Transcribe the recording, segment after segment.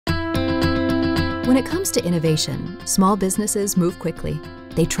When it comes to innovation, small businesses move quickly.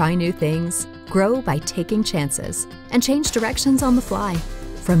 They try new things, grow by taking chances, and change directions on the fly,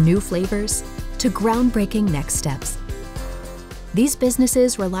 from new flavors to groundbreaking next steps. These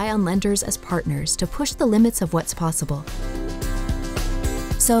businesses rely on lenders as partners to push the limits of what's possible.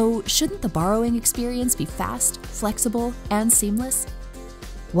 So, shouldn't the borrowing experience be fast, flexible, and seamless?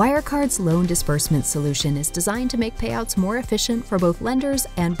 Wirecard's loan disbursement solution is designed to make payouts more efficient for both lenders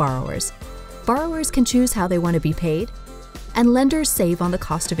and borrowers. Borrowers can choose how they want to be paid, and lenders save on the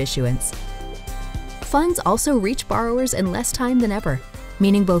cost of issuance. Funds also reach borrowers in less time than ever,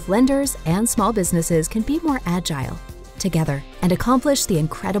 meaning both lenders and small businesses can be more agile together and accomplish the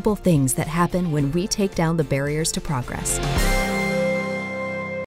incredible things that happen when we take down the barriers to progress.